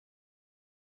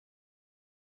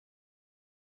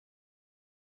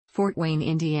Fort Wayne,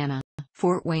 Indiana.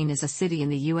 Fort Wayne is a city in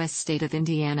the U.S. state of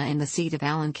Indiana and the seat of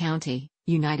Allen County,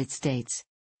 United States.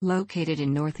 Located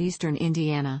in northeastern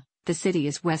Indiana, the city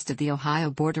is west of the Ohio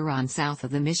border and south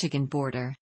of the Michigan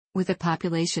border. With a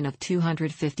population of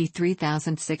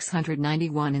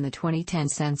 253,691 in the 2010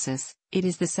 census, it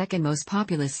is the second most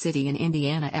populous city in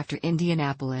Indiana after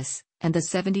Indianapolis, and the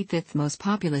 75th most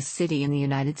populous city in the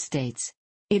United States.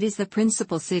 It is the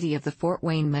principal city of the Fort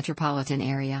Wayne metropolitan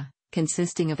area,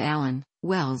 consisting of Allen,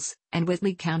 Wells, and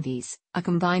Whitley counties, a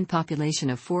combined population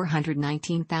of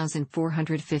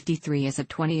 419,453 as of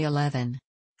 2011.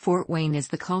 Fort Wayne is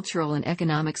the cultural and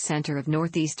economic center of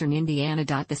northeastern Indiana.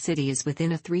 The city is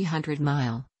within a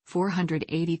 300-mile,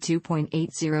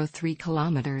 482.803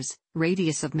 kilometers,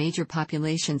 radius of major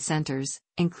population centers,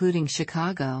 including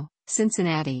Chicago,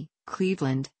 Cincinnati,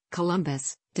 Cleveland,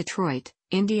 Columbus, Detroit,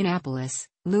 Indianapolis,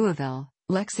 Louisville,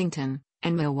 Lexington,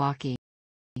 and Milwaukee.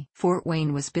 Fort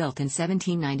Wayne was built in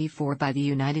 1794 by the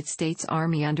United States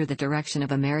Army under the direction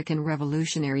of American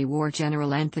Revolutionary War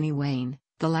General Anthony Wayne,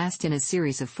 the last in a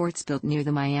series of forts built near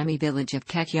the Miami village of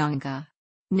Kekyonga.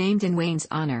 Named in Wayne's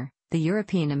honor, the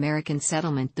European-American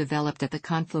settlement developed at the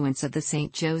confluence of the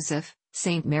St. Joseph,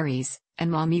 St. Mary's,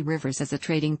 and Maumee rivers as a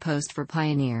trading post for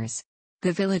pioneers.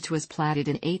 The village was platted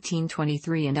in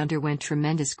 1823 and underwent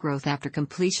tremendous growth after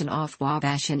completion of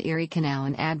Wabash and Erie Canal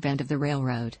and advent of the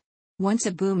railroad. Once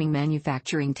a booming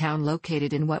manufacturing town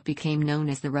located in what became known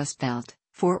as the Rust Belt,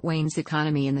 Fort Wayne's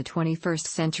economy in the 21st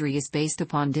century is based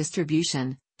upon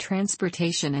distribution,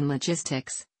 transportation and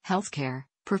logistics, healthcare,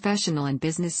 professional and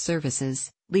business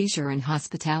services, leisure and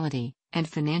hospitality, and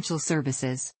financial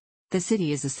services. The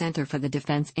city is a center for the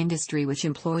defense industry which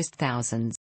employs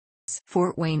thousands.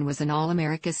 Fort Wayne was an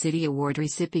All-America City Award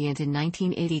recipient in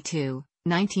 1982,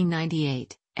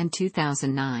 1998, and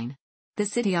 2009. The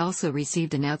city also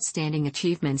received an Outstanding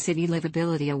Achievement City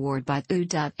Livability Award by the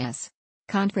U.S.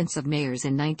 Conference of Mayors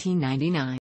in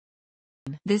 1999.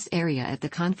 This area at the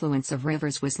confluence of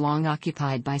rivers was long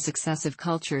occupied by successive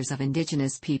cultures of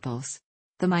indigenous peoples.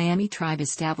 The Miami tribe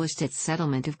established its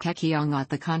settlement of Kekyonga at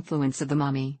the confluence of the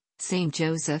Maumee, St.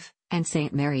 Joseph, and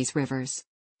St. Mary's rivers.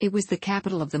 It was the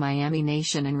capital of the Miami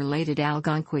Nation and related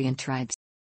Algonquian tribes.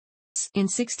 In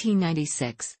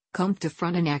 1696, Comte de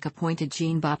Frontenac appointed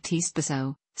Jean-Baptiste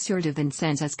Bissot, Sieur de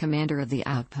Vincennes as commander of the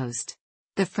outpost.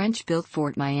 The French built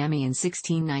Fort Miami in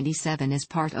 1697 as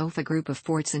part of a group of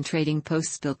forts and trading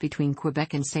posts built between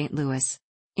Quebec and St. Louis.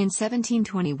 In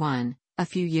 1721, a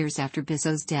few years after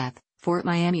Bissot's death, Fort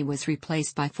Miami was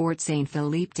replaced by Fort St.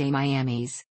 Philippe de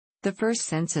Miamis. The first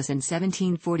census in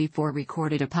 1744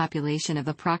 recorded a population of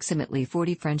approximately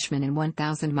 40 Frenchmen and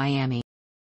 1,000 Miami.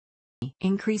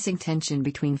 Increasing tension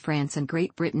between France and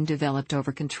Great Britain developed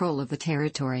over control of the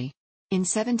territory. In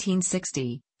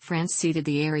 1760, France ceded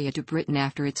the area to Britain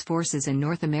after its forces in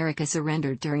North America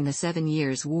surrendered during the 7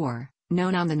 Years' War,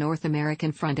 known on the North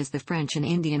American front as the French and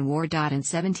Indian War. In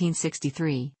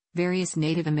 1763, various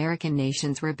Native American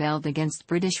nations rebelled against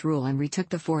British rule and retook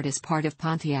the fort as part of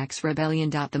Pontiac's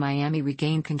rebellion. The Miami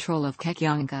regained control of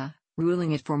Kekyonga,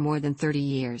 ruling it for more than 30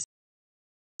 years.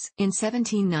 In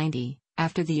 1790,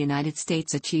 after the United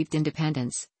States achieved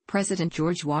independence, President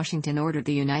George Washington ordered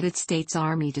the United States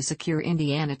Army to secure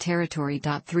Indiana Territory.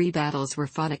 3 battles were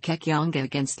fought at Kekyonga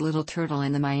against Little Turtle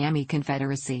and the Miami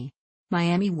Confederacy.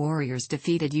 Miami warriors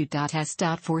defeated U.S.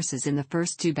 forces in the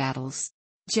first 2 battles.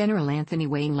 General Anthony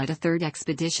Wayne led a third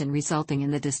expedition resulting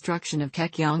in the destruction of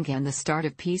Kekyonga and the start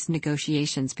of peace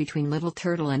negotiations between Little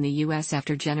Turtle and the U.S.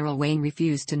 After General Wayne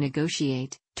refused to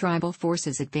negotiate, tribal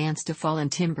forces advanced to Fallen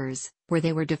Timbers, where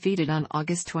they were defeated on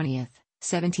August 20,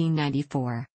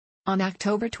 1794. On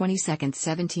October 22,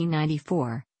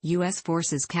 1794, U.S.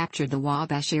 forces captured the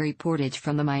Wabash Erie portage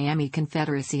from the Miami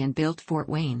Confederacy and built Fort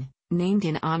Wayne, named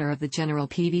in honor of the General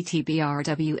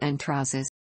PVTBRWN Trousers.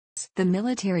 The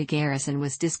military garrison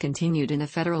was discontinued and a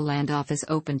federal land office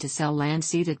opened to sell land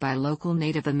ceded by local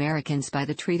Native Americans by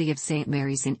the Treaty of St.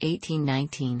 Mary's in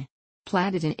 1819.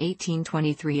 Platted in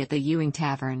 1823 at the Ewing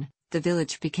Tavern, the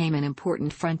village became an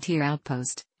important frontier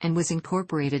outpost, and was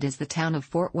incorporated as the town of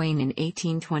Fort Wayne in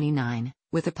 1829,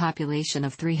 with a population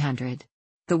of 300.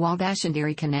 The Wabash and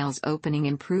Erie Canal's opening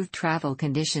improved travel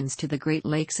conditions to the Great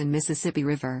Lakes and Mississippi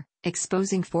River,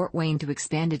 exposing Fort Wayne to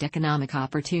expanded economic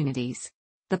opportunities.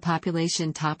 The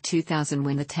population topped 2,000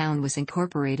 when the town was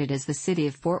incorporated as the city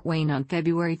of Fort Wayne on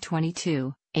February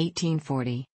 22,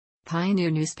 1840. Pioneer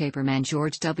newspaperman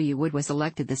George W. Wood was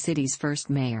elected the city's first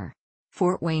mayor.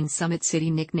 Fort Wayne's Summit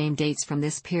City nickname dates from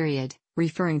this period,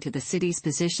 referring to the city's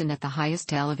position at the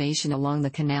highest elevation along the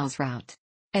canal's route.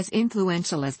 As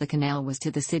influential as the canal was to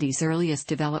the city's earliest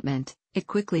development, it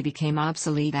quickly became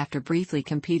obsolete after briefly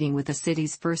competing with the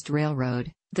city's first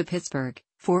railroad, the Pittsburgh,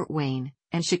 Fort Wayne,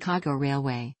 and Chicago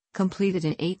Railway, completed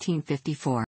in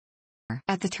 1854.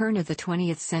 At the turn of the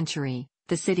 20th century,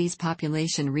 the city's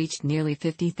population reached nearly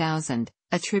 50,000,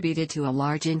 attributed to a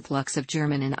large influx of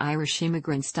German and Irish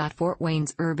immigrants. Fort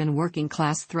Wayne's urban working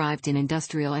class thrived in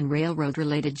industrial and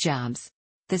railroad-related jobs.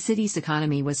 The city's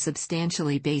economy was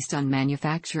substantially based on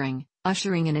manufacturing,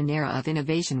 ushering in an era of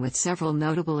innovation with several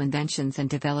notable inventions and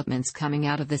developments coming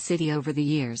out of the city over the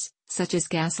years, such as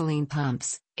gasoline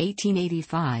pumps,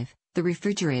 1885, the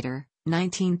refrigerator,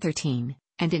 1913,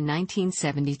 and in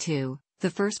 1972, the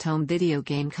first home video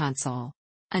game console.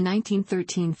 A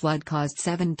 1913 flood caused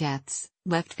 7 deaths,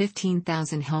 left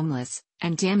 15,000 homeless,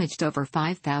 and damaged over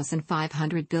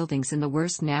 5,500 buildings in the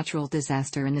worst natural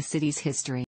disaster in the city's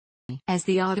history. As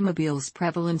the automobile's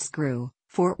prevalence grew,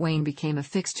 Fort Wayne became a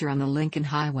fixture on the Lincoln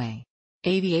Highway.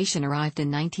 Aviation arrived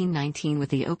in 1919 with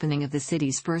the opening of the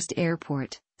city's first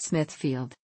airport, Smith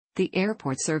Field. The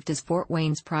airport served as Fort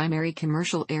Wayne's primary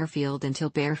commercial airfield until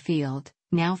Bear Field,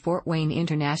 now Fort Wayne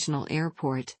International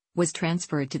Airport, was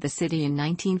transferred to the city in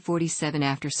 1947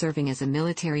 after serving as a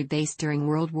military base during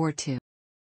World War II.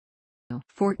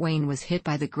 Fort Wayne was hit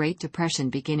by the Great Depression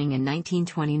beginning in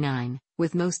 1929,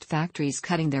 with most factories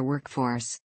cutting their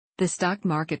workforce. The stock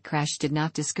market crash did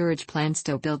not discourage plans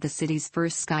to build the city's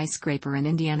first skyscraper and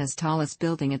Indiana's tallest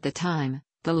building at the time,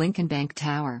 the Lincoln Bank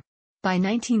Tower. By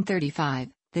 1935,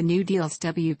 the New Deal's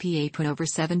WPA put over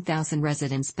 7,000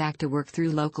 residents back to work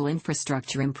through local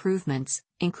infrastructure improvements,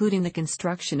 including the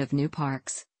construction of new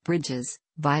parks, bridges,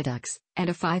 viaducts, and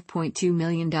a $5.2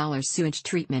 million sewage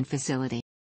treatment facility.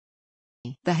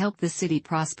 That helped the city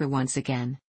prosper once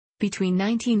again. Between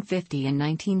 1950 and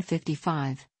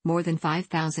 1955, more than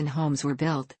 5,000 homes were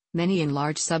built, many in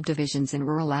large subdivisions in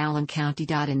rural Allen County.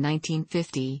 In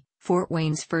 1950, Fort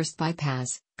Wayne's first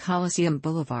bypass, Coliseum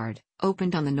Boulevard,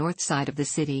 opened on the north side of the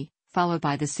city, followed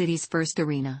by the city's first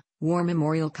arena, War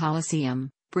Memorial Coliseum,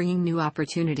 bringing new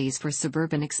opportunities for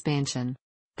suburban expansion.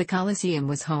 The Coliseum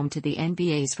was home to the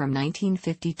NBAs from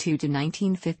 1952 to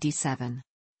 1957.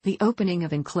 The opening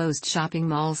of enclosed shopping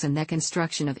malls and the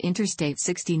construction of Interstate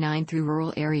 69 through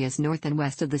rural areas north and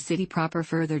west of the city proper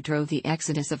further drove the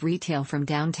exodus of retail from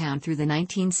downtown through the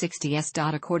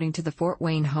 1960s. According to the Fort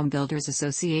Wayne Home Builders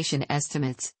Association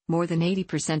estimates, more than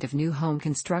 80% of new home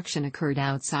construction occurred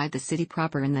outside the city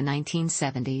proper in the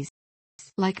 1970s.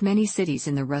 Like many cities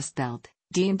in the Rust Belt,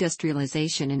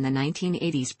 deindustrialization in the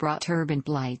 1980s brought urban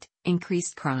blight,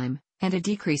 increased crime, and a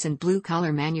decrease in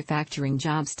blue-collar manufacturing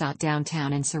jobs.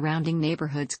 Downtown and surrounding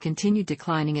neighborhoods continued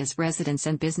declining as residents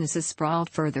and businesses sprawled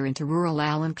further into rural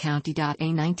Allen County. A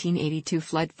 1982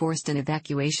 flood forced an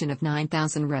evacuation of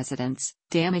 9,000 residents,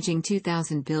 damaging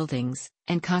 2,000 buildings,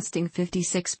 and costing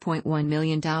 $56.1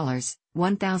 million,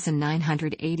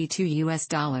 $1,982 US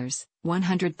dollars,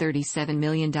 $137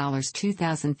 million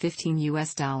 2015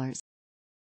 US dollars.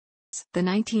 The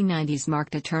 1990s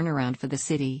marked a turnaround for the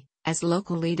city, as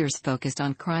local leaders focused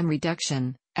on crime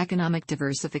reduction, economic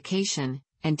diversification,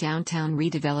 and downtown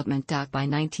redevelopment. By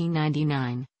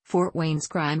 1999, Fort Wayne's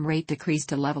crime rate decreased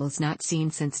to levels not seen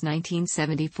since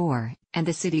 1974, and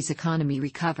the city's economy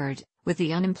recovered, with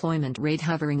the unemployment rate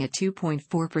hovering at 2.4%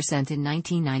 in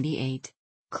 1998.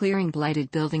 Clearing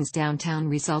blighted buildings downtown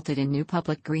resulted in new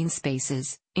public green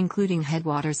spaces, including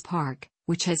Headwaters Park,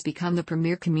 which has become the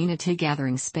premier community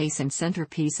gathering space and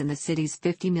centerpiece in the city's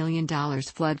 $50 million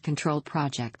flood control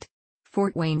project.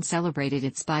 Fort Wayne celebrated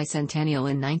its bicentennial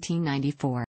in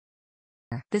 1994.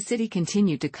 The city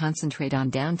continued to concentrate on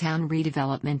downtown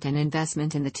redevelopment and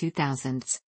investment in the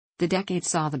 2000s. The decade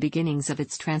saw the beginnings of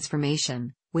its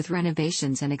transformation, with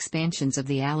renovations and expansions of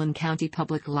the Allen County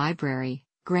Public Library,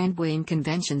 Grand Wayne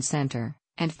Convention Center,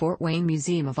 and Fort Wayne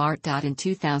Museum of Art. In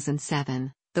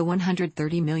 2007, the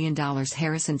 $130 million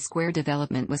Harrison Square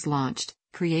development was launched,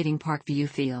 creating Parkview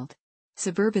Field.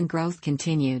 Suburban growth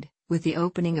continued, with the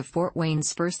opening of Fort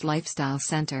Wayne's first lifestyle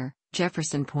center,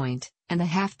 Jefferson Point, and the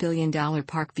 $500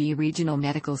 Parkview Regional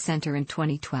Medical Center in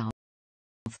 2012.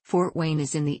 Fort Wayne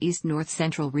is in the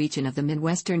east-north-central region of the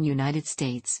Midwestern United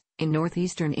States, in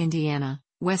northeastern Indiana,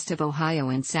 west of Ohio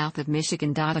and south of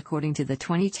Michigan. According to the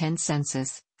 2010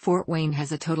 census, Fort Wayne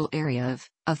has a total area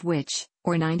of which,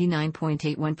 or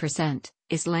 99.81%,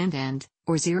 is land and,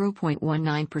 or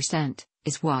 0.19%,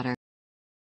 is water.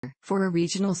 For a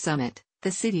regional summit,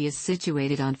 the city is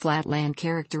situated on flat land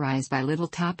characterized by little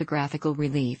topographical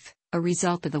relief, a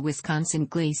result of the Wisconsin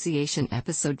glaciation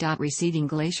episode. Receding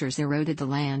glaciers eroded the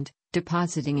land,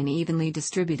 depositing an evenly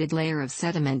distributed layer of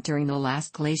sediment during the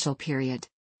last glacial period.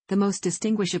 The most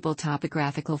distinguishable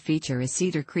topographical feature is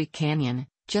Cedar Creek Canyon,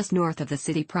 just north of the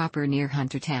city proper near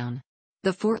Huntertown.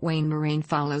 The Fort Wayne moraine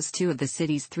follows two of the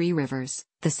city's three rivers,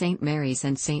 the St. Mary's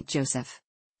and St. Joseph.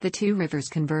 The two rivers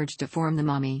converge to form the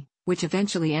Maumee, which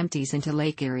eventually empties into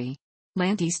Lake Erie.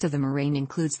 Land east of the moraine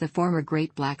includes the former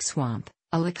Great Black Swamp,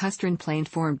 a lacustrine plain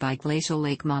formed by glacial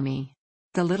Lake Maumee.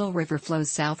 The Little River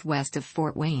flows southwest of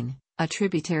Fort Wayne, a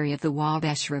tributary of the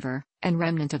Wabash River, and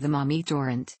remnant of the Maumee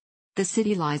Torrent. The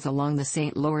city lies along the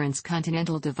St. Lawrence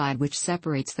Continental Divide, which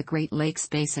separates the Great Lakes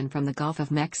Basin from the Gulf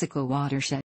of Mexico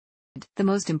watershed. The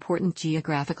most important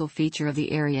geographical feature of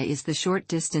the area is the short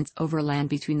distance overland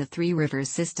between the Three Rivers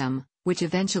system, which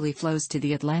eventually flows to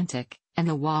the Atlantic, and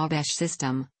the Wabash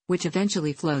system, which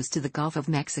eventually flows to the Gulf of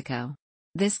Mexico.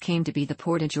 This came to be the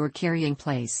portage or carrying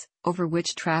place, over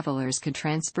which travelers could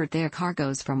transport their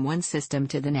cargoes from one system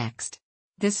to the next.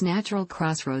 This natural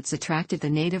crossroads attracted the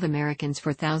Native Americans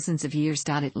for thousands of years.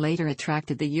 It later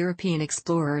attracted the European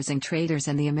explorers and traders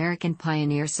and the American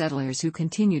pioneer settlers who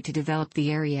continued to develop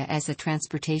the area as a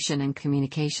transportation and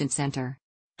communication center.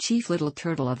 Chief Little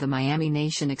Turtle of the Miami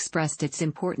Nation expressed its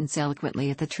importance eloquently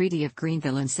at the Treaty of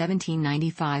Greenville in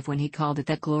 1795 when he called it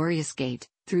that glorious gate,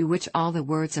 through which all the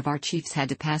words of our chiefs had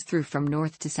to pass through from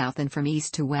north to south and from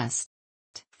east to west.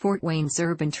 Fort Wayne's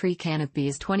urban tree canopy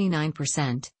is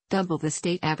 29%, double the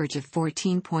state average of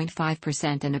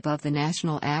 14.5% and above the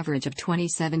national average of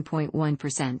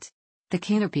 27.1%. The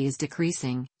canopy is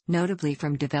decreasing, notably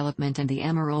from development and the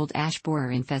emerald ash borer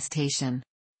infestation.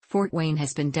 Fort Wayne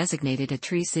has been designated a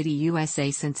Tree City USA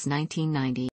since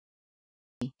 1990.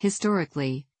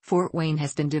 Historically, Fort Wayne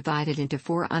has been divided into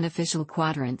four unofficial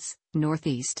quadrants: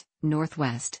 northeast,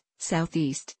 northwest,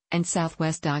 southeast, and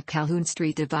southwest. Calhoun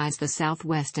Street divides the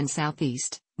southwest and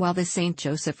southeast, while the St.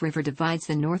 Joseph River divides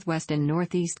the northwest and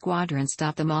northeast quadrants.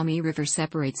 The Maumee River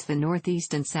separates the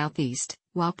northeast and southeast,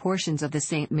 while portions of the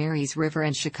St. Mary's River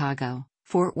and Chicago,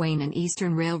 Fort Wayne and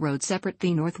Eastern Railroad separate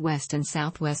the northwest and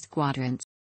southwest quadrants.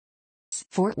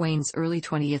 Fort Wayne's early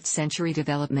 20th century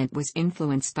development was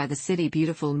influenced by the City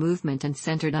Beautiful movement and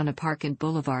centered on a park and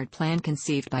boulevard plan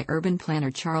conceived by urban planner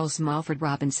Charles Mulford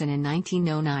Robinson in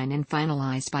 1909 and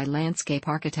finalized by landscape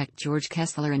architect George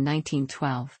Kessler in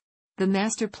 1912. The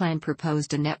master plan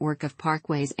proposed a network of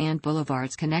parkways and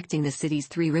boulevards connecting the city's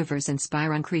three rivers and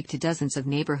Spiron Creek to dozens of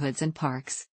neighborhoods and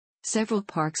parks. Several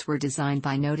parks were designed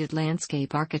by noted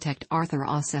landscape architect Arthur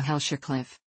Asa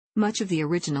Helshercliffe. Much of the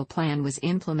original plan was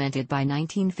implemented by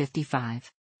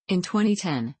 1955. In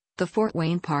 2010, the Fort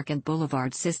Wayne Park and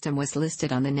Boulevard system was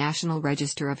listed on the National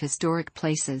Register of Historic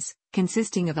Places,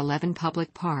 consisting of 11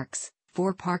 public parks,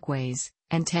 4 parkways,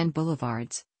 and 10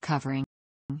 boulevards, covering.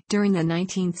 During the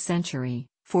 19th century,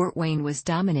 Fort Wayne was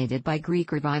dominated by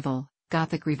Greek Revival,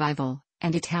 Gothic Revival,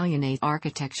 and Italianate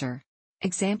architecture.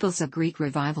 Examples of Greek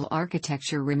Revival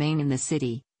architecture remain in the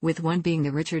city, with one being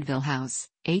the Richardville House,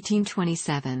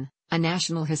 1827, a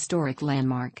National Historic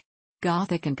Landmark.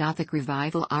 Gothic and Gothic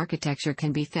Revival architecture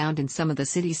can be found in some of the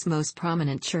city's most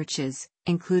prominent churches,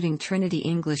 including Trinity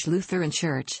English Lutheran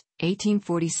Church,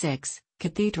 1846,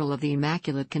 Cathedral of the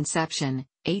Immaculate Conception,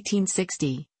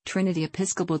 1860, Trinity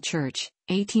Episcopal Church,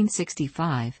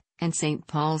 1865, and St.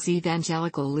 Paul's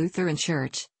Evangelical Lutheran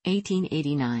Church,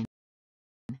 1889.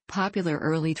 Popular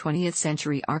early 20th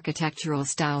century architectural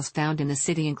styles found in the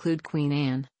city include Queen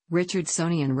Anne,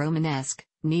 Richardsonian Romanesque,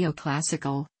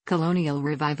 Neoclassical, Colonial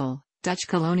Revival, Dutch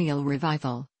Colonial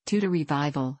Revival, Tudor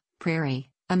Revival, Prairie,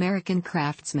 American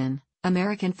Craftsman,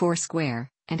 American Foursquare,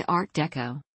 and Art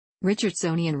Deco.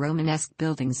 Richardsonian Romanesque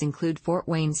buildings include Fort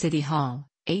Wayne City Hall,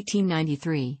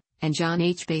 1893, and John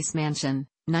H. Bass Mansion,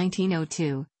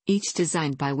 1902, each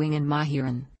designed by Wing and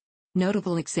Mahiran.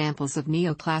 Notable examples of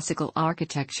neoclassical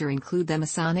architecture include the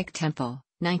Masonic Temple,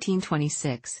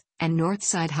 1926, and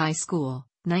Northside High School,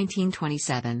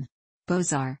 1927.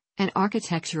 Beaux-Arts, an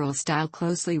architectural style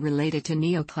closely related to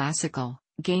neoclassical,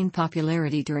 gained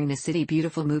popularity during the City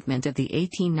Beautiful movement of the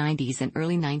 1890s and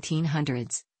early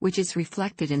 1900s, which is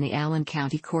reflected in the Allen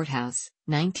County Courthouse,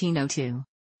 1902.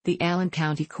 The Allen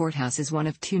County Courthouse is one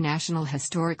of 2 National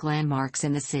Historic Landmarks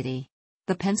in the city.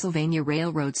 The Pennsylvania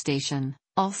Railroad Station,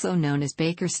 also known as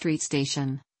Baker Street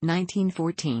Station,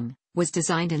 1914, was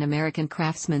designed in American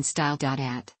Craftsman style.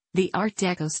 The Art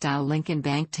Deco-style Lincoln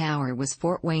Bank Tower was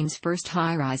Fort Wayne's first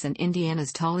high-rise and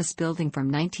Indiana's tallest building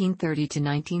from 1930 to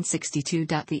 1962.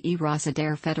 The E. Ross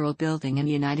Adair Federal Building in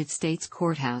the United States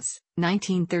Courthouse,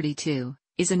 1932,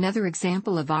 is another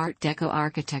example of Art Deco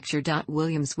architecture.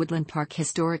 Williams Woodland Park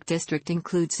Historic District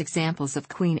includes examples of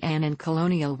Queen Anne and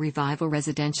Colonial Revival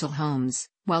residential homes,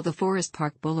 while the Forest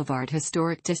Park Boulevard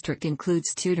Historic District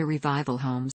includes Tudor Revival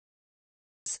homes.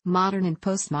 Modern and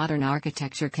postmodern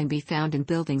architecture can be found in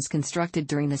buildings constructed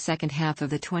during the second half of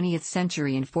the 20th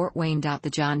century in Fort Wayne. The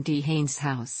John D. Haynes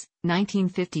House,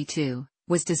 1952,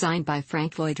 was designed by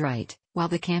Frank Lloyd Wright, while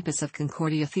the campus of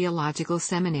Concordia Theological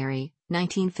Seminary,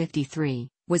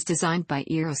 1953, was designed by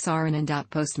Eero Saarinen.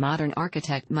 Postmodern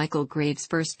architect Michael Graves'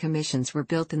 first commissions were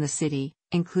built in the city,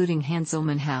 including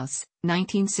Hanselman House,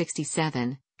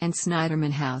 1967, and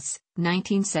Snyderman House,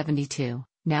 1972,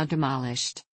 now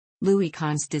demolished. Louis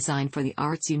Kahn's design for the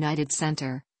Arts United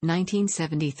Center,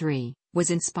 1973, was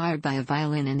inspired by a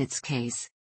violin in its case.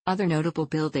 Other notable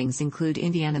buildings include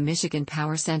Indiana-Michigan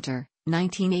Power Center,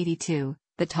 1982,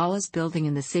 the tallest building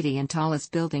in the city and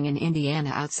tallest building in Indiana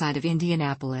outside of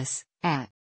Indianapolis, at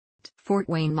Fort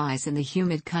Wayne lies in the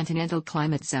humid continental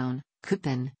climate zone,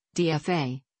 Köppen,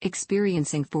 DFA,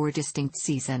 experiencing 4 distinct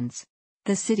seasons.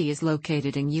 The city is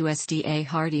located in USDA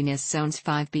hardiness zones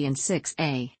 5B and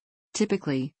 6A.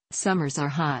 Typically, summers are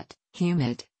hot,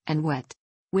 humid, and wet.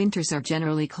 Winters are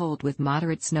generally cold with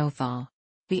moderate snowfall.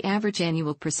 The average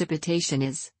annual precipitation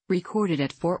is recorded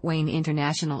at Fort Wayne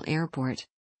International Airport.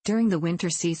 During the winter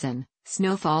season,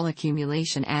 snowfall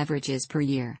accumulation averages per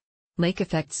year. Lake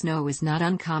effect snow is not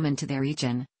uncommon to the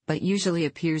region, but usually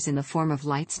appears in the form of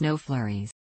light snow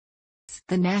flurries.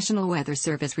 The National Weather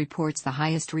Service reports the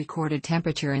highest recorded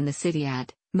temperature in the city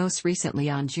at, most recently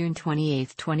on June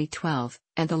 28, 2012,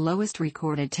 and the lowest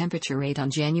recorded temperature rate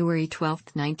on January 12,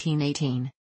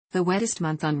 1918. The wettest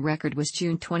month on record was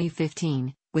June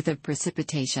 2015, with of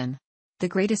precipitation. The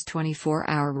greatest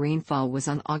 24-hour rainfall was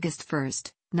on August 1,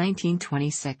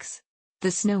 1926.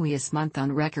 The snowiest month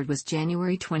on record was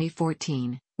January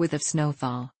 2014, with of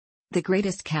snowfall. The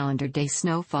greatest calendar day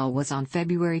snowfall was on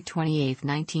February 28,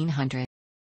 1900.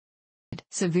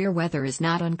 Severe weather is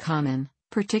not uncommon,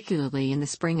 particularly in the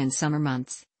spring and summer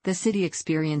months. The city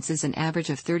experiences an average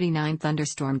of 39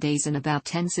 thunderstorm days and about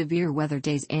 10 severe weather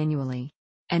days annually.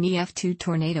 An EF2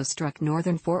 tornado struck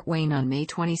northern Fort Wayne on May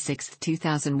 26,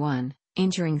 2001,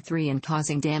 injuring 3 and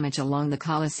causing damage along the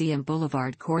Coliseum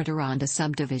Boulevard corridor and a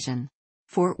subdivision.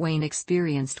 Fort Wayne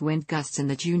experienced wind gusts in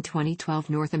the June 2012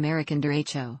 North American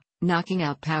derecho, knocking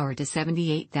out power to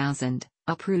 78,000,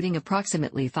 uprooting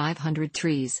approximately 500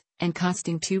 trees, and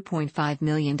costing $2.5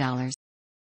 million.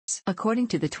 According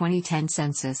to the 2010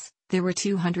 census, there were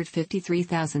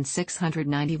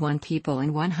 253,691 people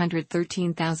in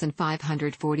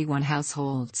 113,541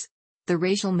 households. The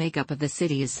racial makeup of the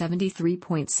city is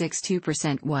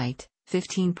 73.62% white,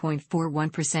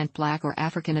 15.41% Black or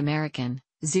African American,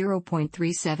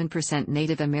 0.37%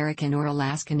 Native American or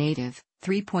Alaska Native,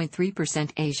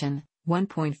 3.3% Asian,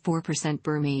 1.4%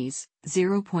 Burmese,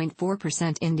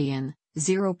 0.4% Indian,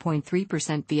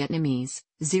 0.3% Vietnamese,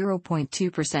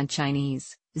 0.2%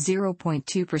 Chinese,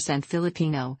 0.2%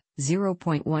 Filipino,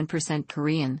 0.1%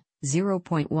 Korean,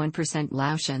 0.1%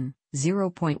 Laotian,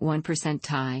 0.1%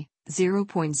 Thai,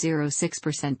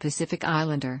 0.06% Pacific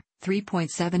Islander,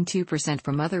 3.72%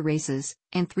 from other races,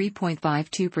 and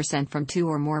 3.52% from 2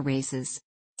 or more races.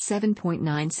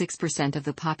 7.96% of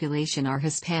the population are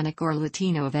Hispanic or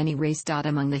Latino of any race.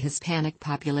 Among the Hispanic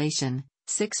population,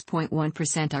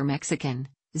 6.1% are Mexican,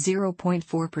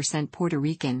 0.4% Puerto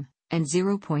Rican, and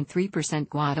 0.3%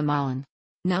 Guatemalan.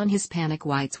 Non-Hispanic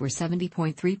whites were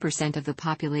 70.3% of the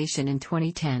population in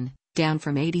 2010, down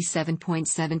from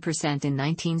 87.7% in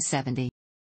 1970.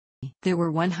 There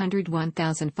were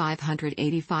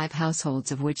 101,585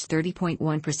 households, of which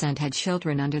 30.1% had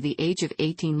children under the age of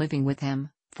 18 living with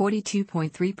them,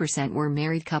 42.3% were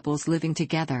married couples living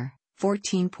together,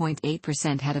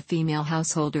 14.8% had a female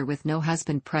householder with no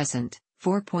husband present,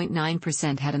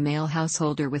 4.9% had a male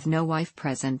householder with no wife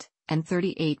present, and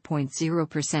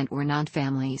 38.0% were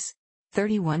non-families.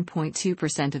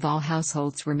 31.2% of all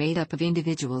households were made up of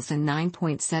individuals and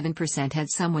 9.7% had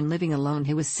someone living alone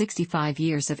who was 65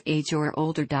 years of age or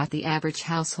older. The average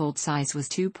household size was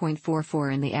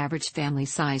 2.44 and the average family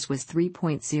size was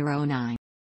 3.09.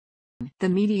 The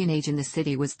median age in the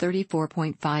city was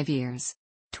 34.5 years.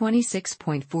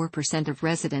 26.4% of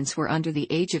residents were under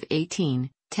the age of 18,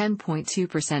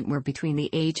 10.2% were between the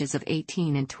ages of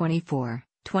 18 and 24,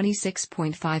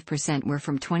 26.5% were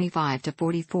from 25 to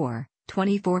 44,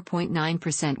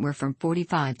 24.9% were from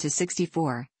 45 to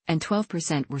 64, and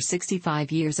 12% were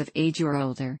 65 years of age or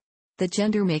older. The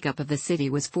gender makeup of the city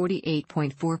was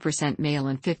 48.4% male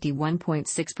and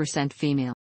 51.6%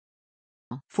 female.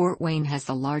 Fort Wayne has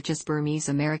the largest Burmese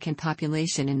American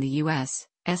population in the U.S.,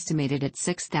 estimated at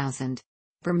 6,000.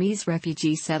 Burmese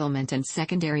refugee settlement and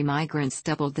secondary migrants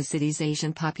doubled the city's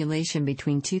Asian population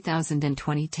between 2000 and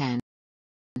 2010.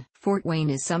 Fort Wayne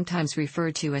is sometimes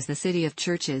referred to as the City of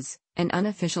Churches, an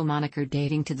unofficial moniker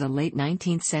dating to the late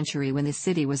 19th century when the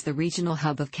city was the regional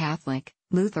hub of Catholic,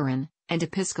 Lutheran, and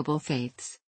Episcopal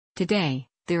faiths. Today,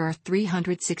 there are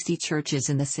 360 churches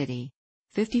in the city.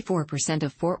 54%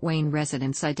 of Fort Wayne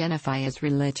residents identify as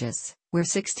religious, where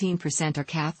 16% are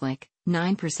Catholic,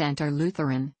 9% are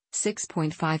Lutheran,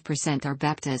 6.5% are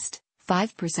Baptist,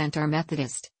 5% are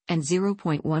Methodist, and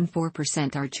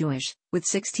 0.14% are Jewish, with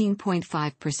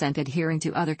 16.5% adhering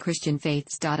to other Christian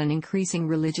faiths. An increasing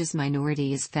religious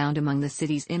minority is found among the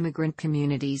city's immigrant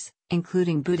communities,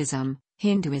 including Buddhism,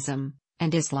 Hinduism,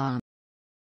 and Islam.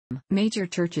 Major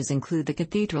churches include the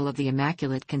Cathedral of the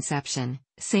Immaculate Conception,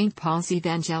 St. Paul's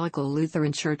Evangelical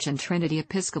Lutheran Church, and Trinity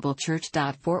Episcopal Church.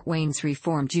 Fort Wayne's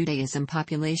Reform Judaism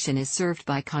population is served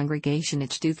by Congregation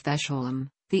Achduth Vesholem,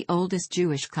 the oldest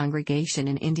Jewish congregation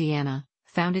in Indiana,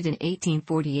 founded in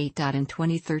 1848. In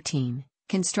 2013,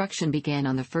 construction began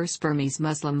on the first Burmese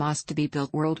Muslim mosque to be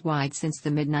built worldwide since the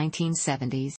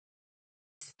mid-1970s.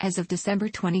 As of December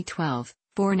 2012,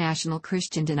 4 national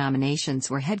Christian denominations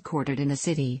were headquartered in the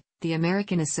city: the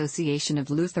American Association of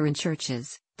Lutheran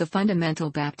Churches, the Fundamental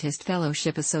Baptist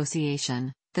Fellowship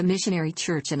Association, the Missionary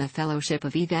Church, and the Fellowship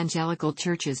of Evangelical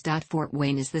Churches. Fort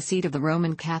Wayne is the seat of the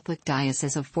Roman Catholic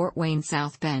Diocese of Fort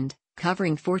Wayne-South Bend,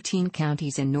 covering 14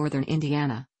 counties in northern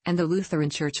Indiana, and the Lutheran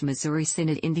Church Missouri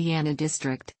Synod Indiana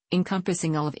District,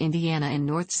 encompassing all of Indiana and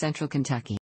north-central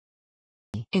Kentucky.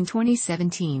 In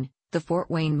 2017, the Fort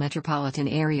Wayne metropolitan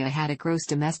area had a gross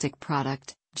domestic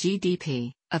product,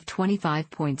 GDP, of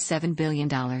 $25.7 billion.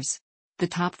 The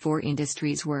top 4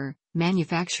 industries were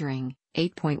manufacturing,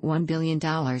 $8.1 billion,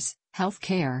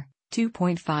 healthcare,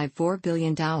 $2.54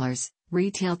 billion,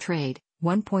 retail trade,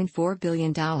 $1.4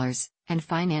 billion, and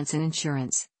finance and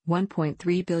insurance,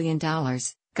 $1.3 billion.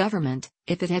 Government,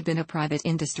 if it had been a private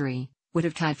industry, would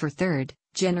have tied for third,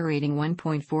 generating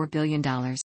 $1.4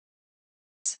 billion.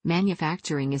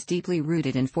 Manufacturing is deeply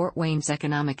rooted in Fort Wayne's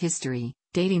economic history,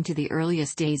 dating to the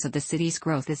earliest days of the city's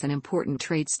growth as an important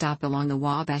trade stop along the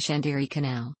Wabash and Erie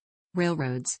Canal.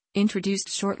 Railroads, introduced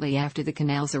shortly after the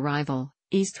canal's arrival,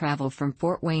 eased travel from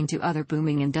Fort Wayne to other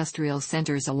booming industrial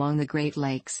centers along the Great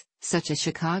Lakes, such as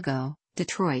Chicago,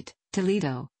 Detroit,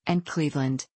 Toledo, and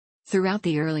Cleveland. Throughout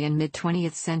the early and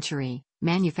mid-20th century,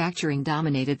 manufacturing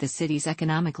dominated the city's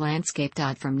economic landscape.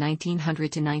 From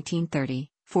 1900 to 1930,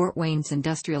 Fort Wayne's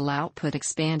industrial output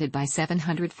expanded by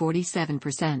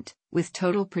 747%, with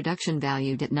total production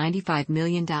valued at $95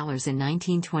 million in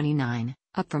 1929,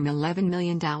 up from $11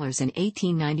 million in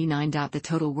 1899. The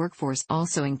total workforce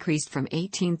also increased from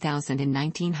 18,000 in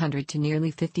 1900 to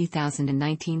nearly 50,000 in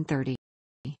 1930.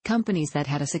 Companies that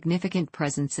had a significant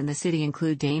presence in the city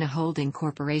include Dana Holding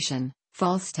Corporation,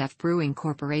 Falstaff Brewing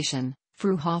Corporation,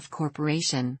 Fruhoff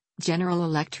Corporation, General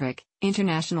Electric,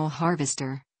 International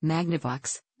Harvester,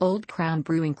 Magnavox, Old Crown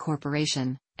Brewing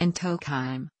Corporation, and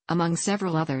Tokheim, among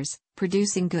several others,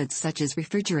 producing goods such as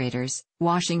refrigerators,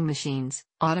 washing machines,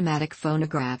 automatic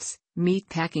phonographs, meat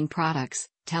packing products,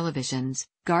 televisions,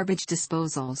 garbage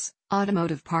disposals,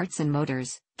 automotive parts and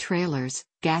motors, trailers,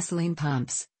 gasoline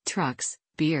pumps, trucks,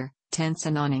 beer, tents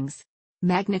and awnings.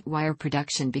 Magnet wire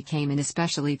production became an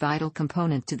especially vital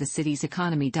component to the city's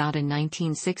economy. In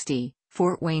 1960,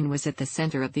 Fort Wayne was at the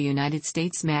center of the United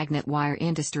States magnet wire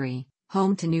industry,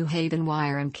 home to New Haven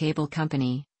Wire and Cable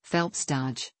Company, Phelps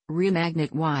Dodge,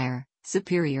 Remagnet Wire,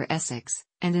 Superior Essex,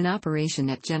 and in operation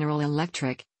at General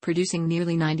Electric, producing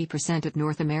nearly 90% of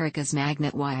North America's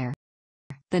magnet wire.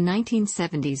 The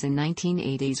 1970s and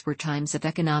 1980s were times of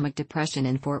economic depression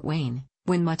in Fort Wayne,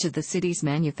 when much of the city's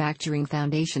manufacturing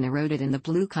foundation eroded and the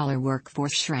blue-collar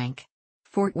workforce shrank.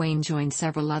 Fort Wayne joined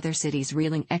several other cities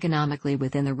reeling economically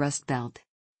within the Rust Belt.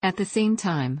 At the same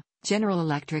time, General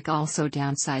Electric also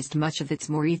downsized much of its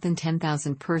more than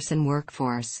 10,000-person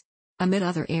workforce. Amid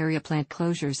other area plant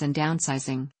closures and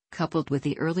downsizing, coupled with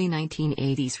the early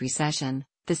 1980s recession,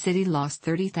 the city lost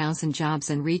 30,000 jobs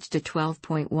and reached a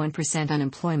 12.1%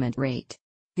 unemployment rate.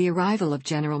 The arrival of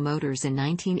General Motors in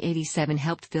 1987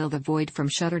 helped fill the void from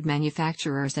shuttered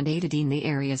manufacturers and aided in the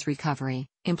area's recovery,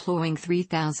 employing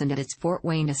 3,000 at its Fort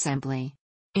Wayne assembly.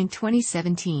 In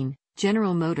 2017,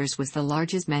 General Motors was the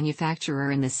largest manufacturer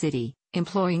in the city,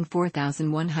 employing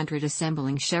 4,100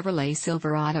 assembling Chevrolet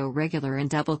Silverado regular and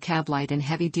double cab light and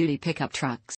heavy-duty pickup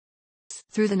trucks.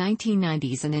 Through the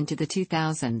 1990s and into the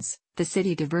 2000s, the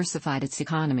city diversified its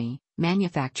economy.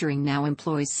 Manufacturing now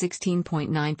employs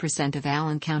 16.9% of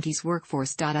Allen County's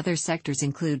workforce. Other sectors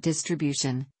include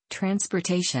distribution,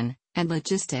 transportation, and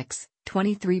logistics,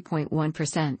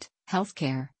 23.1%,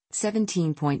 healthcare,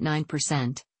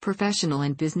 17.9%, professional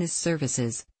and business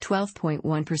services,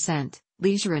 12.1%,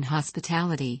 Leisure and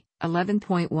hospitality,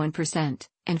 11.1%,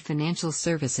 and financial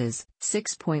services,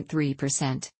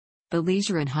 6.3%. The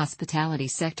leisure and hospitality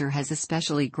sector has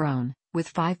especially grown,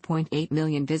 with 5.8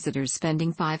 million visitors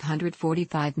spending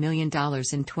 $545 million in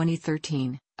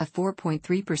 2013, a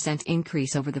 4.3%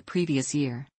 increase over the previous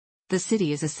year. The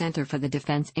city is a center for the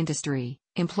defense industry,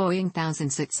 employing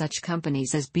thousands at such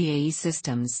companies as BAE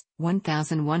Systems,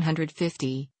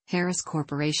 1,150, Harris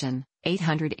Corporation,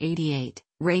 888,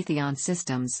 Raytheon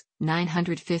Systems,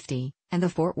 950, and the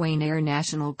Fort Wayne Air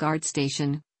National Guard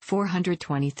Station,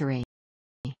 423.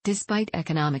 Despite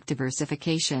economic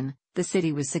diversification, the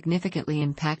city was significantly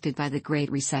impacted by the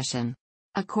Great Recession.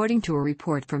 According to a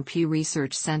report from Pew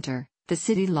Research Center, the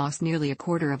city lost nearly a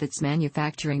quarter of its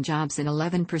manufacturing jobs and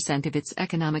 11% of its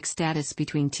economic status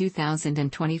between 2000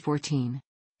 and 2014.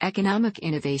 Economic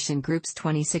Innovation Group's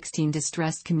 2016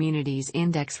 Distressed Communities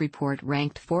Index report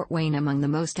ranked Fort Wayne among the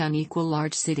most unequal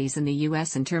large cities in the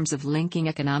U.S. in terms of linking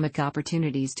economic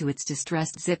opportunities to its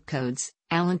distressed zip codes.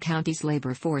 Allen County's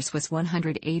labor force was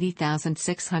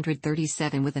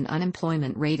 180,637 with an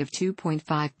unemployment rate of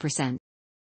 2.5%.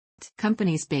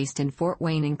 Companies based in Fort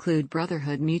Wayne include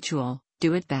Brotherhood Mutual,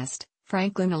 Do It Best,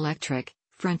 Franklin Electric,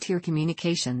 Frontier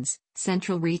Communications,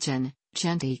 Central Region,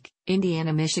 Gentique,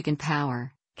 Indiana-Michigan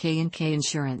Power, K&K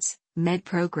Insurance,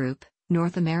 MedPro Group,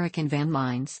 North American Van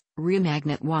Lines,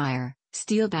 Remagnet Wire,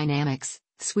 Steel Dynamics,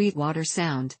 Sweetwater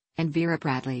Sound, and Vera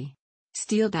Bradley.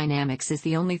 Steel Dynamics is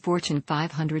the only Fortune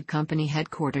 500 company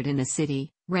headquartered in the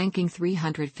city, ranking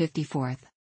 354th.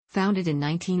 Founded in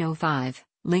 1905,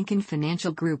 Lincoln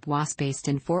Financial Group was based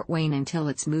in Fort Wayne until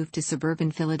its move to suburban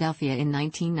Philadelphia in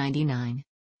 1999.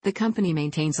 The company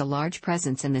maintains a large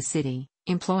presence in the city,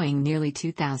 employing nearly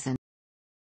 2,000.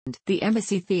 The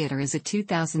Embassy Theater is a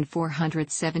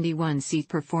 2,471-seat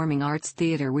performing arts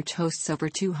theater which hosts over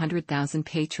 200,000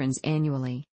 patrons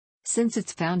annually. Since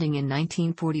its founding in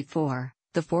 1944,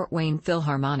 the Fort Wayne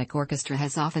Philharmonic Orchestra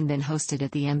has often been hosted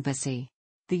at the Embassy.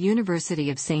 The University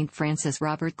of St. Francis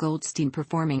Robert Goldstein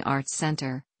Performing Arts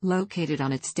Center, located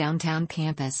on its downtown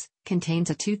campus, contains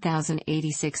a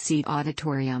 2,086-seat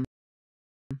auditorium.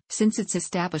 Since its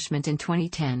establishment in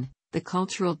 2010, the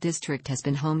Cultural District has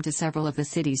been home to several of the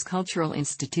city's cultural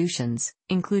institutions,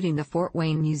 including the Fort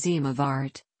Wayne Museum of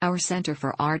Art, our Center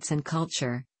for Arts and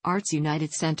Culture, Arts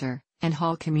United Center, and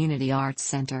Hall Community Arts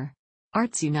Center.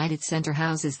 Arts United Center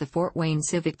houses the Fort Wayne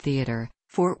Civic Theater,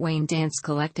 Fort Wayne Dance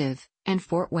Collective, and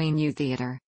Fort Wayne Youth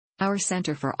Theater. Our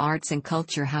Center for Arts and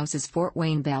Culture houses Fort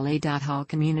Wayne Ballet. Hall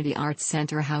Community Arts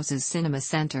Center houses Cinema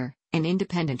Center, an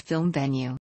independent film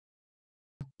venue.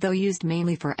 Though used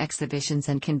mainly for exhibitions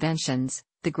and conventions,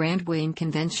 the Grand Wayne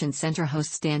Convention Center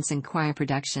hosts dance and choir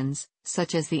productions,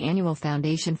 such as the annual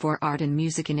Foundation for Art and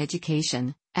Music in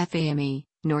Education, FAME,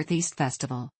 Northeast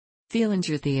Festival.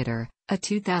 Fielinger Theater, a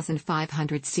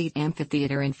 2,500-seat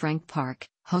amphitheater in Frank Park,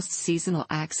 hosts seasonal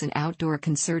acts and outdoor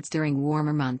concerts during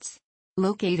warmer months.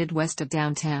 Located west of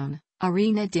downtown,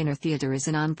 Arena Dinner Theater is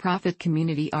a nonprofit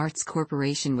community arts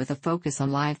corporation with a focus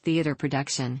on live theater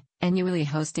production, annually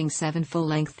hosting 7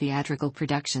 full-length theatrical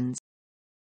productions.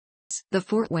 The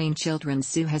Fort Wayne Children's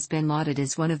Zoo has been lauded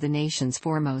as one of the nation's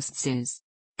foremost zoos.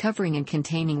 Covering and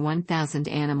containing 1,000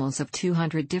 animals of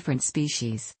 200 different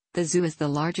species, the zoo is the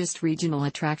largest regional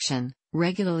attraction,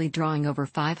 regularly drawing over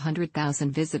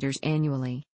 500,000 visitors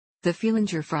annually. The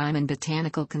Fielinger Fryman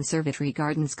Botanical Conservatory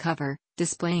gardens cover,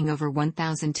 displaying over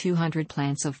 1,200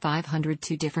 plants of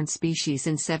 502 different species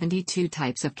and 72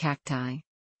 types of cacti.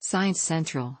 Science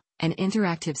Central, an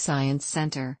interactive science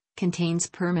center, contains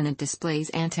permanent displays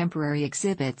and temporary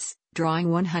exhibits, drawing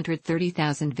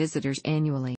 130,000 visitors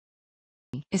annually.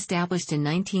 Established in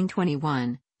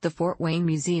 1921, the Fort Wayne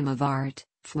Museum of Art,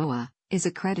 FWA, is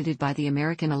accredited by the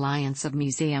American Alliance of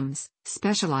Museums,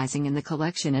 specializing in the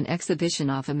collection and exhibition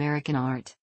of American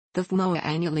art. The FWA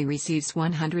annually receives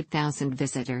 100,000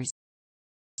 visitors.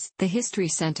 The History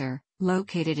Center,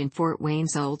 located in Fort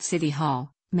Wayne's Old City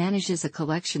Hall, manages a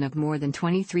collection of more than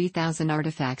 23,000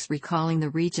 artifacts recalling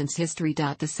the region's history.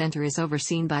 The center is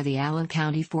overseen by the Allen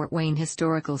County Fort Wayne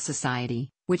Historical Society,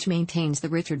 which maintains the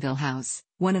Richardville House,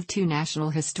 one of 2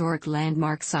 National Historic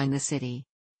Landmarks in the city.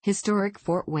 Historic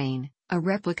Fort Wayne, a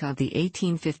replica of the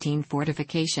 1815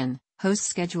 fortification, hosts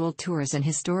scheduled tours and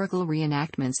historical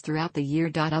reenactments throughout the year.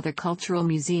 Other cultural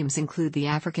museums include the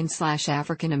African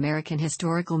American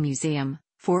Historical Museum,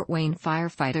 Fort Wayne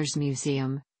Firefighters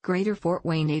Museum, Greater Fort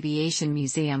Wayne Aviation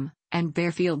Museum, and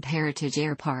Bearfield Heritage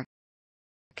Air Park.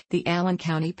 The Allen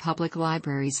County Public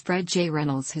Library's Fred J.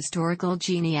 Reynolds Historical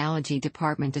Genealogy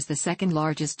Department is the second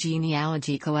largest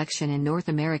genealogy collection in North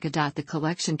America. The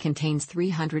collection contains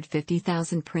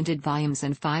 350,000 printed volumes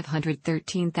and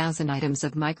 513,000 items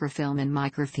of microfilm and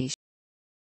microfiche.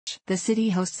 The city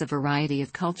hosts a variety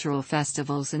of cultural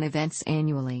festivals and events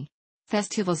annually.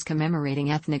 Festivals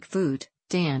commemorating ethnic food,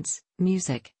 dance,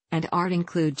 music, and art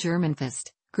include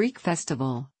Germanfest, Greek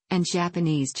Festival, and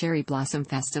Japanese Cherry Blossom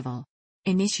Festival.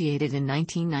 Initiated in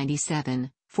 1997,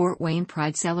 Fort Wayne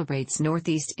Pride celebrates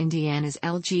Northeast Indiana's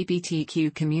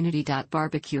LGBTQ community.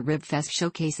 Barbecue Rib Fest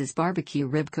showcases barbecue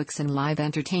rib cooks and live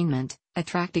entertainment,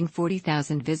 attracting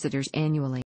 40,000 visitors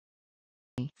annually.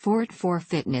 Fort 4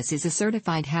 Fitness is a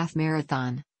certified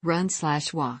half-marathon,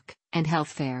 run/walk, and health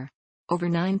fair. Over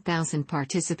 9,000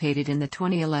 participated in the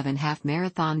 2011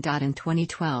 half-marathon. In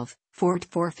 2012, Fort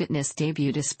 4 Fitness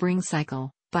debuted a spring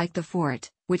cycle, Bike the Fort,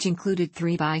 which included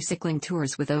 3 bicycling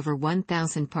tours with over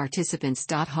 1,000 participants.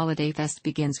 Holiday Fest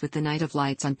begins with the Night of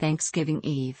Lights on Thanksgiving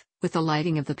Eve, with the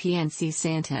lighting of the PNC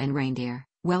Santa and reindeer,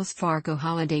 Wells Fargo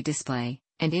Holiday Display,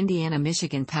 and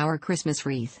Indiana-Michigan Power Christmas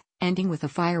Wreath, ending with a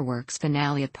fireworks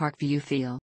finale at Parkview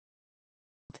Field.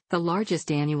 The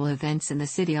largest annual events in the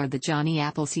city are the Johnny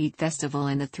Appleseed Festival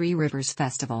and the Three Rivers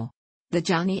Festival. The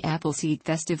Johnny Appleseed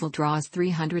Festival draws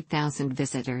 300,000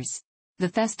 visitors. The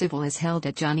festival is held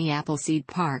at Johnny Appleseed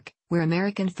Park, where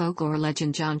American folklore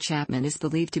legend John Chapman is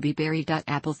believed to be buried.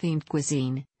 Apple-themed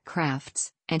cuisine,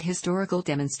 crafts, and historical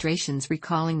demonstrations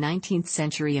recalling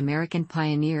 19th-century American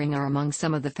pioneering are among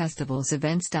some of the festival's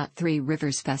events. Three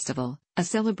Rivers Festival, a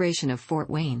celebration of Fort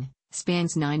Wayne,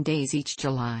 spans 9 days each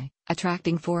July,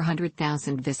 attracting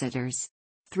 400,000 visitors.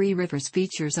 Three Rivers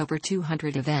features over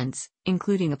 200 events,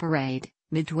 including a parade,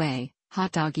 midway,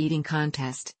 hot dog eating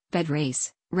contest, bed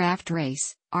race, raft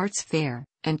race, arts fair,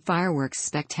 and fireworks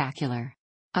spectacular.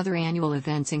 Other annual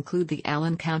events include the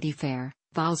Allen County Fair,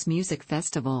 Falls Music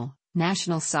Festival,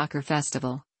 National Soccer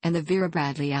Festival, and the Vera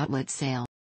Bradley Outlet Sale.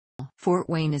 Fort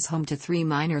Wayne is home to 3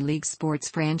 minor league sports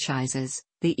franchises,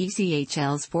 the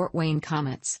ECHL's Fort Wayne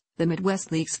Comets, the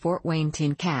Midwest League's Fort Wayne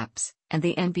Tin Caps, and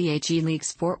the NBA G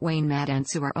League's Fort Wayne Mad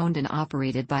Ants, who are owned and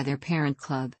operated by their parent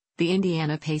club, the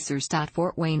Indiana Pacers.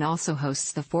 Fort Wayne also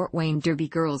hosts the Fort Wayne Derby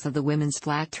Girls of the Women's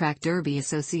Flat Track Derby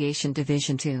Association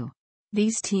Division II.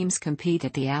 These teams compete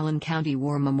at the Allen County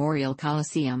War Memorial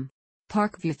Coliseum.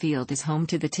 Parkview Field is home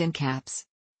to the Tin Caps.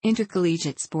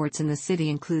 Intercollegiate sports in the city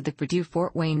include the Purdue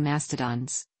Fort Wayne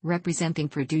Mastodons, representing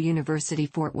Purdue University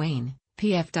Fort Wayne,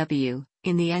 PFW,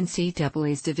 in the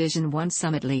NCAA's Division I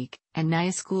Summit League, and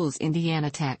NIA Schools Indiana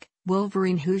Tech,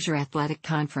 Wolverine Hoosier Athletic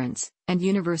Conference, and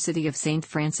University of St.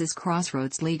 Francis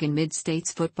Crossroads League and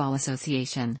Mid-States Football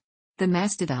Association. The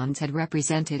Mastodons had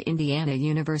represented Indiana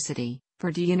University,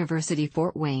 Purdue University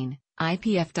Fort Wayne,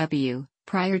 IPFW,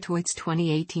 prior to its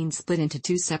 2018 split into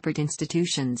 2 separate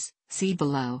institutions, see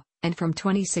below, and from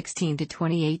 2016 to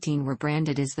 2018 were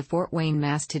branded as the Fort Wayne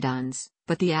Mastodons,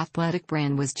 but the athletic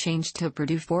brand was changed to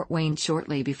Purdue Fort Wayne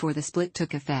shortly before the split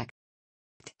took effect.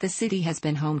 The city has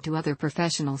been home to other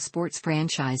professional sports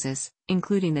franchises,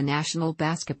 including the National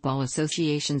Basketball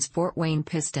Association's Fort Wayne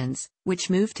Pistons, which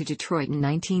moved to Detroit in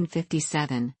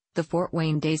 1957, the Fort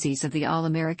Wayne Daisies of the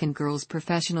All-American Girls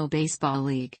Professional Baseball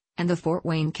League, and the Fort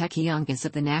Wayne Kekiongas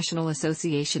of the National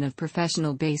Association of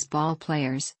Professional Baseball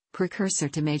Players, precursor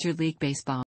to Major League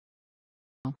Baseball.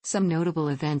 Some notable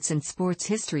events in sports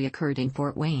history occurred in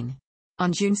Fort Wayne.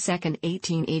 On June 2,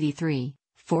 1883,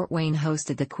 Fort Wayne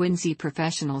hosted the Quincy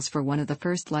Professionals for one of the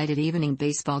first lighted evening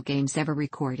baseball games ever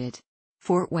recorded.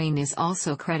 Fort Wayne is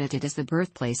also credited as the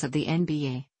birthplace of the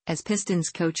NBA, as Pistons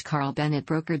coach Carl Bennett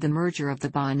brokered the merger of the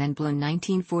Bon and Blue in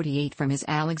 1948 from his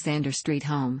Alexander Street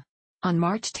home. On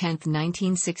March 10,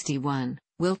 1961,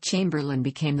 Wilt Chamberlain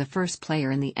became the first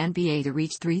player in the NBA to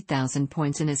reach 3,000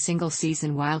 points in a single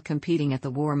season while competing at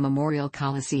the War Memorial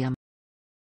Coliseum.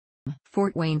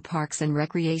 Fort Wayne Parks and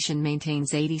Recreation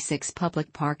maintains 86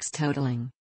 public parks totaling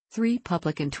 3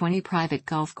 public and 20 private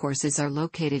golf courses are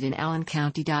located in Allen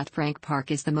County. Frank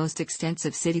Park is the most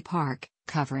extensive city park,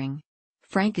 covering.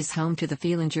 Frank is home to the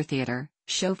Fielinger Theater,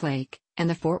 Showflake, and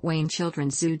the Fort Wayne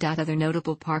Children's Zoo. Other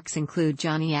notable parks include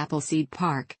Johnny Appleseed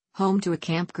Park, home to a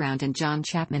campground and John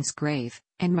Chapman's grave,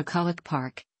 and McCulloch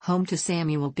Park, home to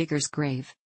Samuel Bigger's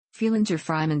grave. Fielinger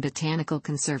Fryman Botanical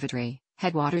Conservatory,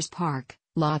 Headwaters Park,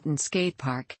 Lawton Skate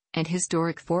Park, and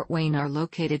historic Fort Wayne are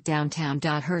located downtown.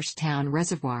 Hirschtown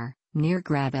Reservoir, near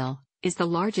Gravel, is the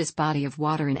largest body of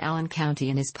water in Allen County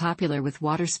and is popular with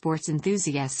water sports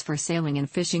enthusiasts for sailing and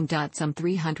fishing. Some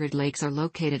 300 lakes are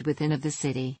located within of the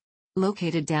city.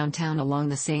 Located downtown along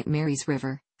the St. Mary's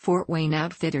River, Fort Wayne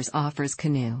Outfitters offers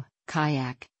canoe,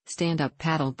 kayak, stand-up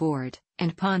paddle board,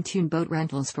 and pontoon boat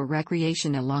rentals for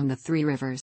recreation along the three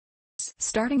rivers.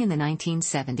 Starting in the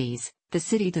 1970s, the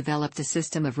city developed a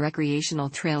system of recreational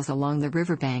trails along the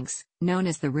riverbanks, known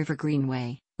as the River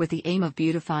Greenway, with the aim of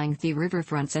beautifying the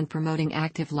riverfronts and promoting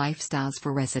active lifestyles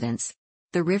for residents.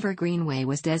 The River Greenway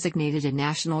was designated a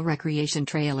National Recreation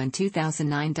Trail in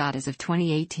 2009. As of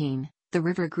 2018, the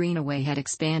River Greenway had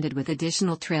expanded with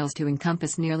additional trails to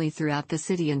encompass nearly throughout the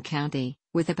city and county,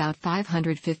 with about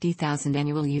 550,000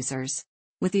 annual users.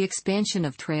 With the expansion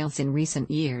of trails in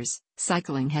recent years,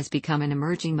 cycling has become an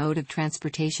emerging mode of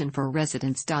transportation for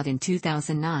residents. In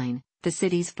 2009, the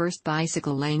city's first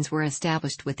bicycle lanes were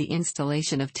established with the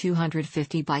installation of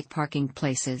 250 bike parking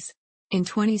places. In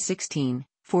 2016,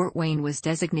 Fort Wayne was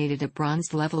designated a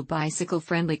bronze-level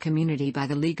bicycle-friendly community by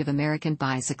the League of American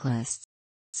Bicyclists.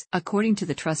 According to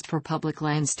the Trust for Public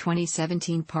Lands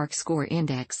 2017 Park Score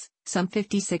Index, some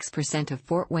 56% of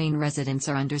Fort Wayne residents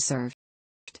are underserved.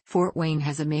 Fort Wayne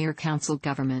has a mayor-council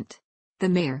government. The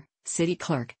mayor, city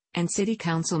clerk, and city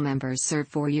council members serve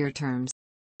 4-year terms.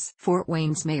 Fort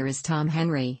Wayne's mayor is Tom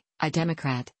Henry, a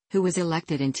Democrat, who was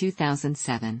elected in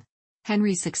 2007.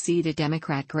 Henry succeeded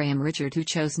Democrat Graham Richard, who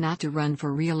chose not to run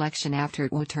for re-election after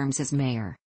 2 terms as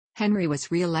mayor. Henry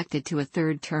was re-elected to a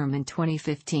 3rd term in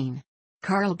 2015.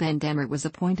 Carl Ben Demert was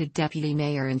appointed deputy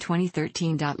mayor in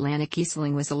 2013. Lana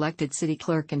Kiesling was elected city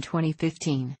clerk in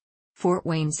 2015. Fort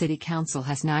Wayne City Council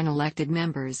has 9 elected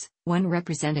members, 1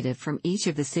 representative from each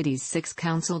of the city's 6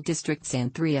 council districts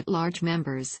and 3 at-large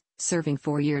members, serving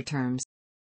 4-year terms.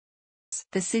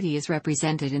 The city is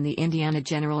represented in the Indiana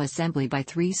General Assembly by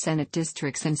 3 Senate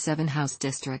districts and 7 House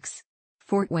districts.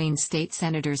 Fort Wayne state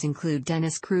senators include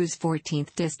Dennis Cruz,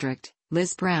 14th District,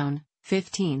 Liz Brown,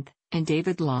 15th, and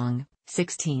David Long,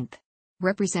 16th.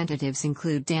 Representatives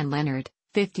include Dan Leonard,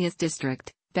 50th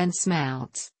District, Ben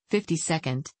Smaltz,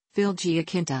 52nd, Phil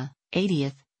Giacinta,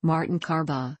 80th, Martin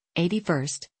Carbaugh,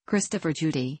 81st, Christopher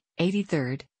Judy,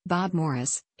 83rd, Bob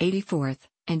Morris, 84th,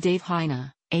 and Dave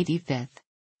Heine, 85th.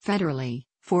 Federally,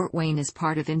 Fort Wayne is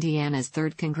part of Indiana's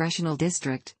 3rd Congressional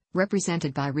District,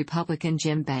 represented by Republican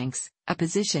Jim Banks, a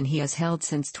position he has held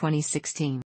since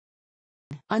 2016.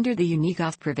 Under the unique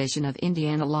off provision of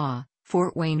Indiana law,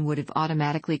 Fort Wayne would have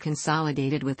automatically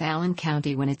consolidated with Allen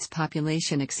County when its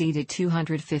population exceeded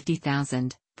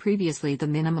 250,000. Previously the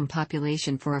minimum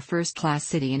population for a first-class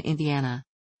city in Indiana.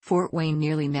 Fort Wayne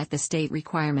nearly met the state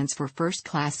requirements for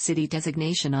first-class city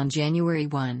designation on January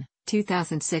 1,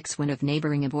 2006 when of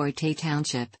neighboring Aboite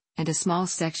Township, and a small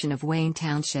section of Wayne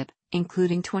Township,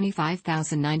 including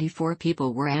 25,094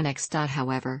 people were annexed.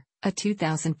 However, a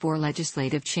 2004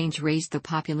 legislative change raised the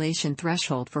population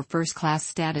threshold for first-class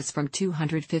status from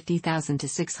 250,000 to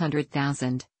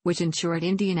 600,000, which ensured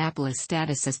Indianapolis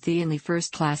status as the only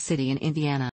first-class city in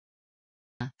Indiana.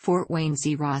 Fort Wayne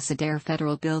Z. Ross Adair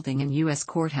Federal Building and U.S.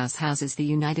 Courthouse houses the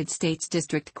United States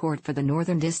District Court for the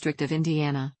Northern District of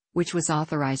Indiana, which was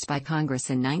authorized by Congress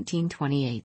in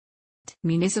 1928.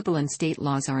 Municipal and state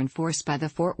laws are enforced by the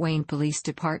Fort Wayne Police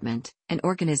Department, an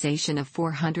organization of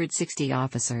 460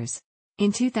 officers.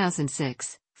 In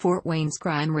 2006, Fort Wayne's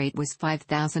crime rate was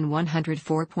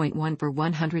 5,104.1 per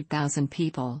 100,000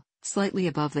 people, slightly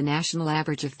above the national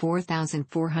average of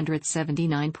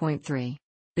 4,479.3.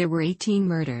 There were 18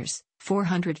 murders,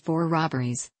 404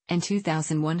 robberies, and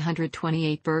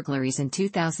 2,128 burglaries in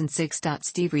 2006.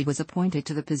 Steve Reed was appointed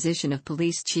to the position of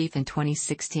police chief in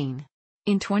 2016.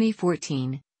 In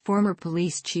 2014, former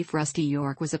police chief Rusty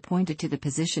York was appointed to the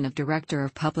position of director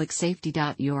of public safety.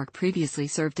 York previously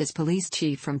served as police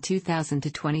chief from 2000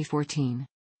 to 2014.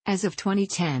 As of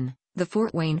 2010, the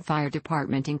Fort Wayne Fire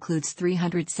Department includes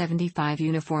 375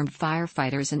 uniformed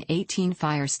firefighters and 18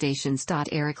 fire stations.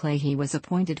 Eric Leahy was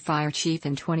appointed fire chief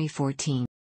in 2014.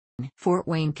 Fort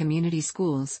Wayne Community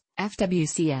Schools,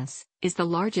 FWCS, is the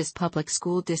largest public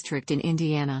school district in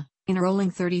Indiana,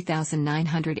 enrolling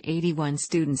 30,981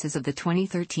 students as of the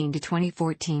 2013 to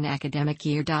 2014 academic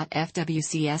year.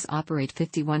 FWCS operate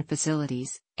 51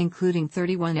 facilities, including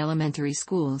 31 elementary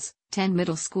schools, 10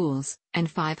 middle schools,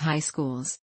 and 5 high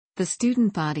schools. The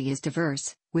student body is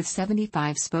diverse, with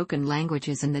 75 spoken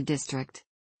languages in the district.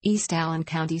 East Allen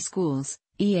County Schools,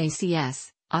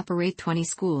 EACS, operate 20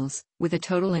 schools, with a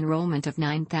total enrollment of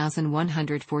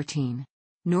 9,114.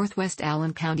 Northwest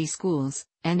Allen County Schools,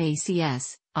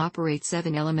 NACS, operate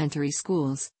 7 elementary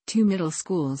schools, 2 middle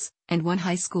schools, and 1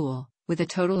 high school, with a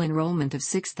total enrollment of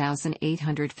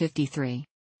 6,853.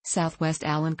 Southwest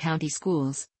Allen County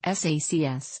Schools,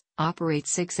 SACS, operate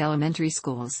 6 elementary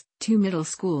schools, 2 middle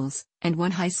schools, and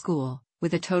 1 high school,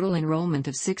 with a total enrollment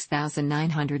of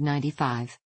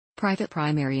 6,995. Private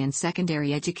primary and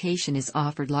secondary education is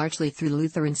offered largely through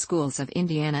Lutheran Schools of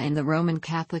Indiana and the Roman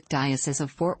Catholic Diocese of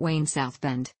Fort Wayne-South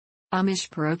Bend. Amish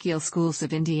Parochial Schools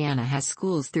of Indiana has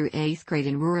schools through 8th grade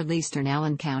in rural eastern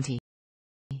Allen County.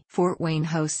 Fort Wayne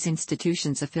hosts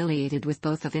institutions affiliated with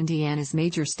both of Indiana's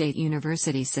major state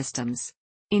university systems.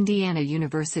 Indiana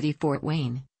University Fort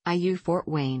Wayne, IU Fort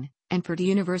Wayne, and Purdue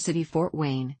University Fort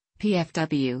Wayne,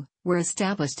 PFW, were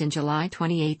established in July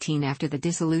 2018 after the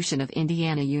dissolution of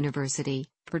Indiana University.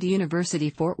 Purdue University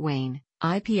Fort Wayne,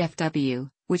 IPFW,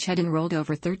 which had enrolled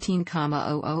over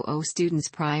 13,000 students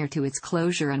prior to its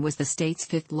closure and was the state's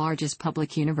fifth largest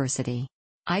public university.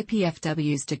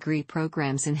 IPFW's degree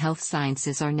programs in health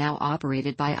sciences are now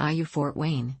operated by IU Fort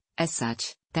Wayne. As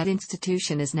such, that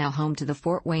institution is now home to the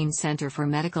Fort Wayne Center for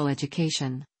Medical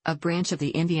Education, a branch of the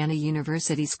Indiana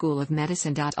University School of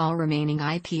Medicine. All remaining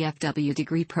IPFW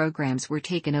degree programs were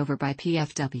taken over by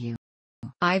PFW.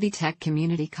 Ivy Tech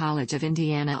Community College of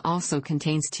Indiana also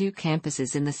contains 2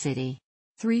 campuses in the city.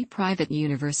 3 private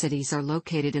universities are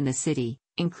located in the city,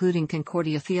 including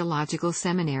Concordia Theological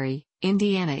Seminary,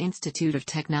 Indiana Institute of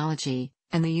Technology,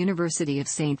 and the University of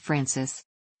St. Francis.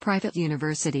 Private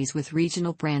universities with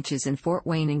regional branches in Fort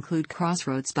Wayne include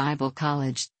Crossroads Bible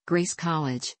College, Grace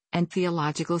College, and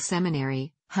Theological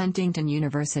Seminary, Huntington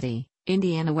University,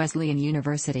 Indiana Wesleyan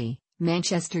University,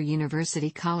 Manchester University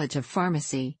College of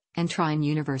Pharmacy, and Trine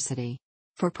University.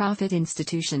 For-profit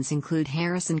institutions include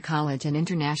Harrison College and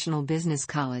International Business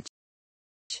College.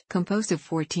 Composed of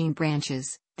 14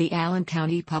 branches, the Allen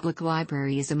County Public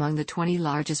Library is among the 20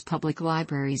 largest public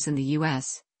libraries in the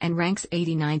U.S., and ranks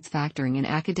 89th factoring in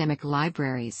academic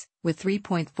libraries, with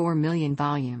 3.4 million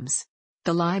volumes.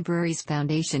 The library's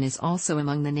foundation is also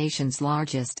among the nation's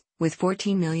largest, with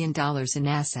 $14 million in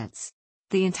assets.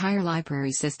 The entire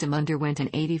library system underwent an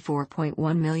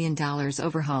 $84.1 million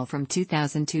overhaul from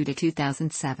 2002 to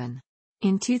 2007.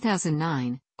 In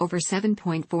 2009, over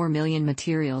 7.4 million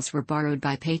materials were borrowed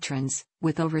by patrons,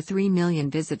 with over 3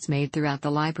 million visits made throughout the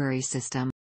library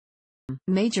system.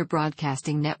 Major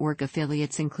broadcasting network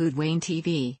affiliates include Wayne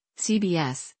TV,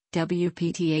 CBS,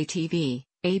 WPTA-TV,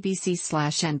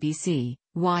 ABC/NBC,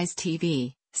 Wise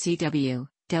TV, CW,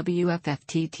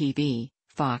 WFFT-TV,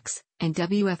 Fox, and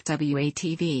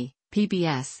WFWA-TV,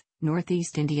 PBS,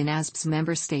 Northeast Indiana's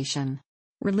member station.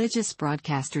 Religious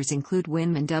broadcasters include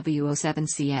WIM and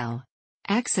W07CL.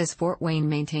 Access Fort Wayne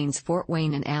maintains Fort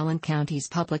Wayne and Allen County's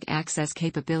public access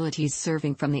capabilities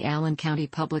serving from the Allen County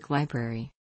Public Library.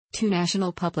 2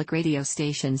 national public radio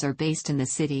stations are based in the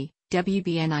city,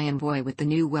 WBNI and Boy, with the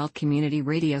New Welt community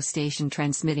radio station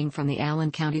transmitting from the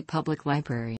Allen County Public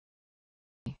Library.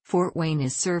 Fort Wayne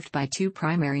is served by 2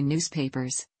 primary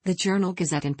newspapers, the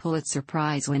Journal-Gazette and Pulitzer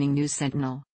Prize-winning News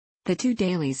Sentinel. The 2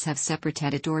 dailies have separate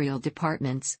editorial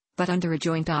departments, but under a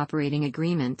joint operating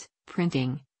agreement,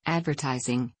 printing,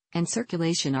 advertising, and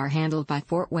circulation are handled by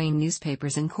Fort Wayne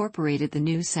Newspapers Incorporated. The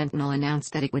News Sentinel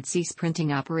announced that it would cease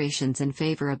printing operations in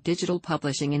favor of digital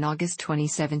publishing in August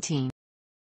 2017.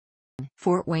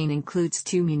 Fort Wayne includes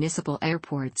 2 municipal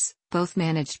airports, both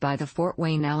managed by the Fort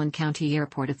Wayne-Allen County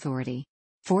Airport Authority.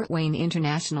 Fort Wayne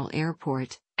International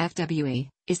Airport, FWA,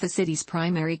 is the city's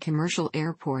primary commercial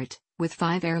airport, with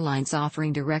 5 airlines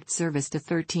offering direct service to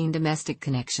 13 domestic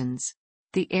connections.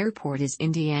 The airport is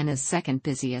Indiana's second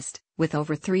busiest, with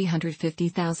over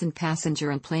 350,000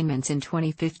 passenger enplanements in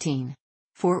 2015.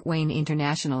 Fort Wayne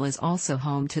International is also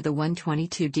home to the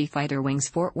 122D Fighter Wings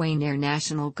Fort Wayne Air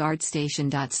National Guard Station.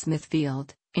 Smith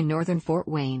Field, in northern Fort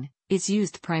Wayne, is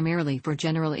used primarily for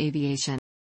general aviation.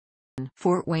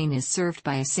 Fort Wayne is served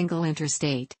by a single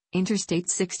interstate, Interstate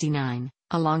 69,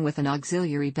 along with an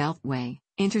auxiliary beltway,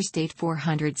 Interstate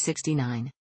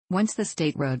 469. Once the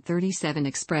State Road 37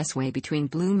 expressway between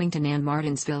Bloomington and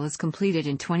Martinsville is completed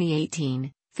in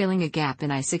 2018, filling a gap in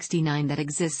I-69 that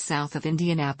exists south of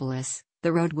Indianapolis,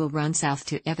 the road will run south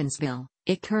to Evansville.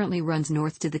 It currently runs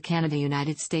north to the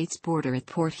Canada-United States border at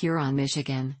Port Huron,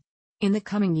 Michigan. In the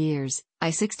coming years,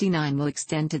 I-69 will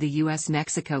extend to the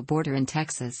U.S.-Mexico border in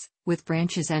Texas, with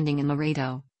branches ending in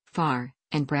Laredo, Pharr,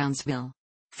 and Brownsville.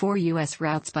 4 U.S.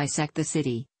 routes bisect the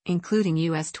city, including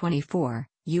US 24,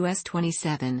 US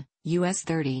 27, US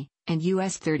 30, and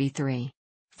US 33.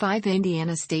 5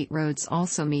 Indiana state roads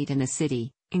also meet in the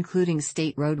city, including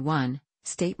State Road 1,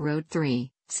 State Road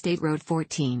 3, State Road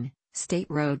 14, State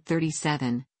Road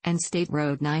 37, and State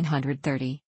Road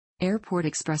 930. Airport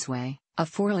Expressway, a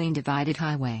 4-lane divided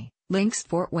highway, links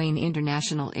Fort Wayne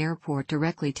International Airport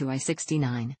directly to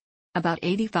I-69. About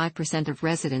 85% of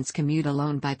residents commute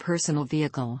alone by personal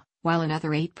vehicle, while another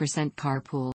 8%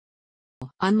 carpool.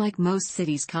 Unlike most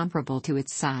cities comparable to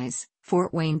its size,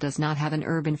 Fort Wayne does not have an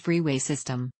urban freeway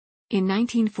system. In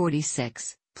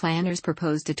 1946, planners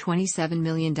proposed a $27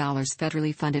 million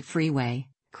federally funded freeway,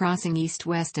 crossing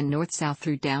east-west and north-south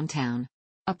through downtown.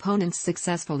 Opponents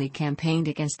successfully campaigned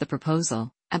against the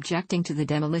proposal, objecting to the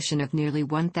demolition of nearly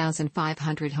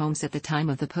 1,500 homes at the time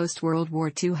of the post-World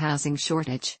War II housing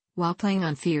shortage, while playing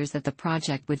on fears that the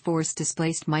project would force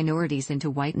displaced minorities into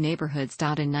white neighborhoods. In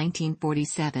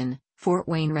 1947, Fort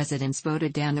Wayne residents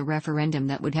voted down the referendum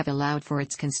that would have allowed for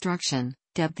its construction,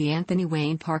 dubbed the Anthony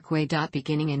Wayne Parkway.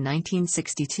 Beginning in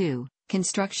 1962,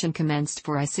 construction commenced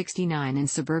for I-69 in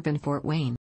suburban Fort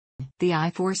Wayne. The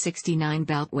I-469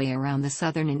 beltway around the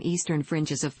southern and eastern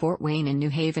fringes of Fort Wayne and New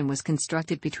Haven was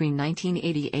constructed between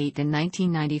 1988 and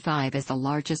 1995 as the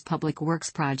largest public works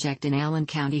project in Allen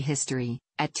County history,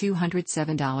 at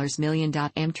 $207 million.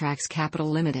 Amtrak's Capital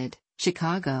Limited,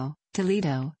 Chicago,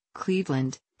 Toledo,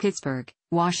 Cleveland, Pittsburgh,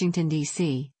 Washington,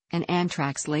 D.C., and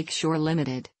Amtrak's Lakeshore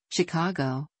Limited,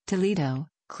 Chicago, Toledo,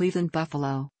 Cleveland,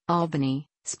 Buffalo, Albany,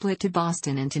 split to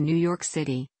Boston and to New York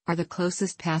City, are the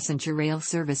closest passenger rail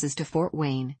services to Fort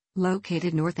Wayne,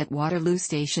 located north at Waterloo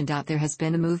Station. There has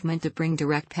been a movement to bring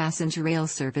direct passenger rail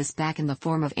service back in the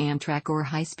form of Amtrak or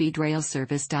high-speed rail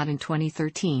service. In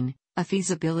 2013, a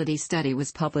feasibility study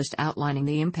was published outlining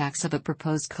the impacts of a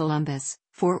proposed Columbus,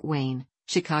 Fort Wayne,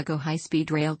 Chicago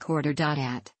high-speed rail corridor.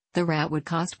 The route would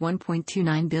cost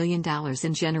 $1.29 billion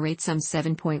and generate some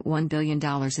 $7.1 billion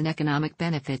in economic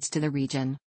benefits to the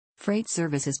region. Freight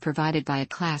service is provided by a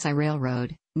Class I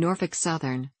railroad, Norfolk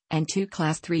Southern, and two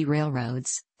Class III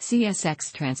railroads,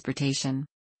 CSX Transportation.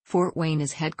 Fort Wayne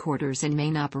is headquarters and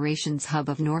main operations hub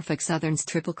of Norfolk Southern's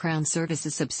Triple Crown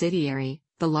Services subsidiary,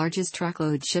 the largest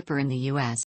truckload shipper in the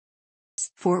U.S.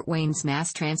 Fort Wayne's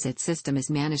mass transit system is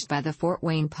managed by the Fort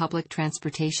Wayne Public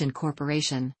Transportation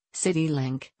Corporation,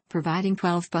 CityLink, providing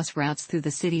 12 bus routes through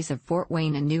the cities of Fort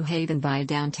Wayne and New Haven via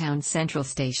downtown Central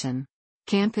Station.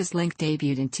 Campus Link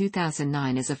debuted in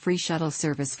 2009 as a free shuttle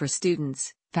service for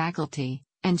students, faculty,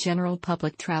 and general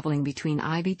public traveling between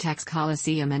Ivy Tech's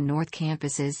Coliseum and North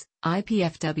campuses,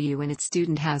 IPFW and its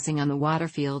student housing on the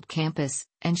Waterfield campus,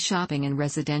 and shopping and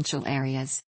residential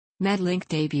areas. MedLink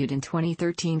debuted in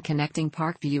 2013 connecting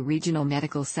Parkview Regional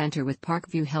Medical Center with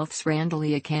Parkview Health's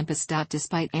Randalia campus.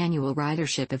 Despite annual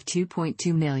ridership of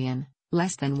 2.2 million,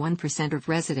 less than 1% of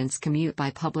residents commute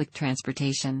by public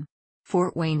transportation.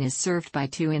 Fort Wayne is served by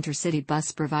two intercity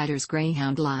bus providers: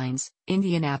 Greyhound Lines,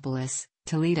 Indianapolis,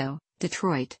 Toledo,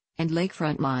 Detroit, and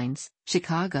Lakefront Lines,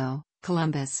 Chicago,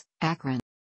 Columbus, Akron.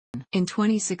 In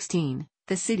 2016,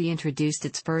 the city introduced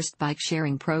its first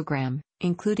bike-sharing program,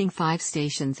 including 5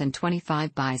 stations and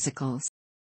 25 bicycles.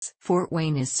 Fort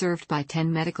Wayne is served by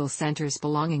 10 medical centers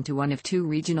belonging to one of 2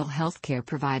 regional healthcare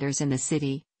providers in the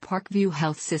city, Parkview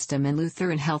Health System and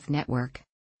Lutheran Health Network.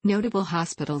 Notable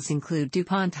hospitals include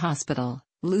DuPont Hospital,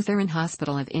 Lutheran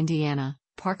Hospital of Indiana,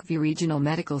 Parkview Regional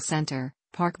Medical Center,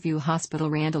 Parkview Hospital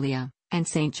Randalia, and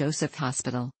St. Joseph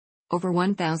Hospital. Over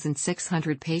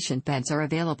 1,600 patient beds are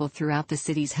available throughout the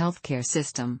city's healthcare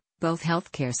system. Both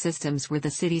healthcare systems were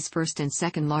the city's first and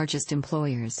second largest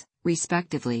employers,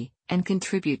 respectively, and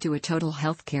contribute to a total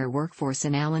healthcare workforce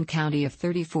in Allen County of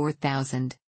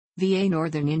 34,000. VA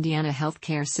Northern Indiana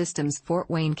Healthcare System's Fort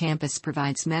Wayne campus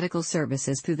provides medical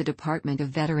services through the Department of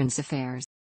Veterans Affairs.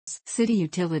 City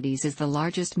Utilities is the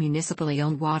largest municipally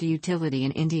owned water utility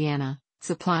in Indiana,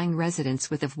 supplying residents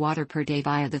with water per day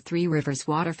via the Three Rivers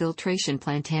Water Filtration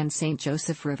Plant and St.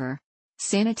 Joseph River.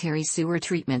 Sanitary sewer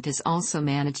treatment is also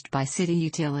managed by City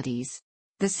Utilities.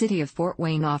 The City of Fort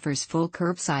Wayne offers full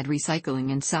curbside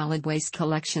recycling and solid waste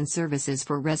collection services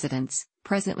for residents,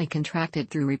 presently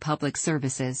contracted through Republic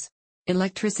Services.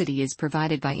 Electricity is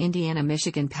provided by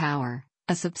Indiana-Michigan Power,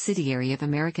 a subsidiary of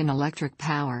American Electric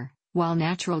Power, while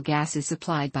natural gas is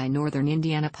supplied by Northern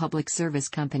Indiana Public Service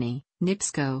Company,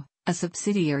 NIPSCO, a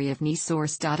subsidiary of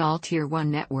NiSource. All Tier 1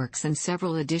 networks and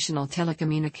several additional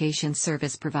telecommunications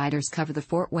service providers cover the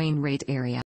Fort Wayne rate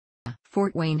area.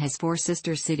 Fort Wayne has 4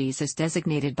 sister cities as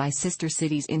designated by Sister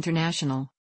Cities International.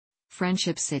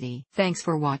 Friendship City. Thanks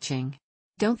for watching.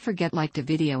 Don't forget like the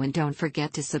video and don't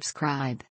forget to subscribe.